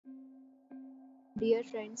Dear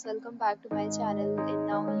friends, welcome back to my channel, and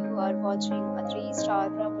now you are watching a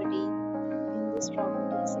 3-star property. In this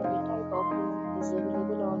property, every type of room is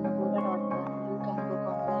available on Agoda.com. You can book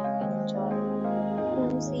online and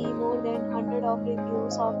enjoy. To see more than 100 of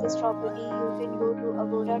reviews of this property, you can go to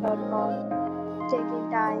Agoda.com.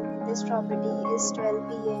 Check-in time in this property is 12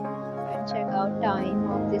 p.m. and check-out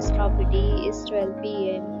time of this property is 12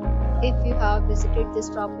 p.m. If you have visited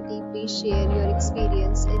this property, please share your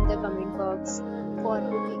experience in the comment box. For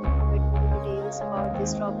booking or more details about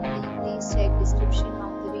this property, please check description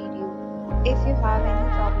of the video. If you have any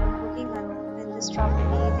problem booking a room in this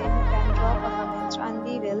property, then you can drop a comment and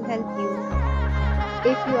we will help you.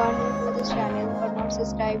 If you are new to this channel or not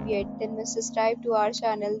subscribed yet, then must subscribe to our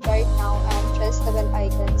channel right now and press the bell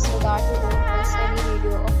icon so that you don't miss any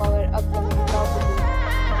video of our upcoming property.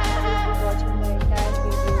 Thank you for watching.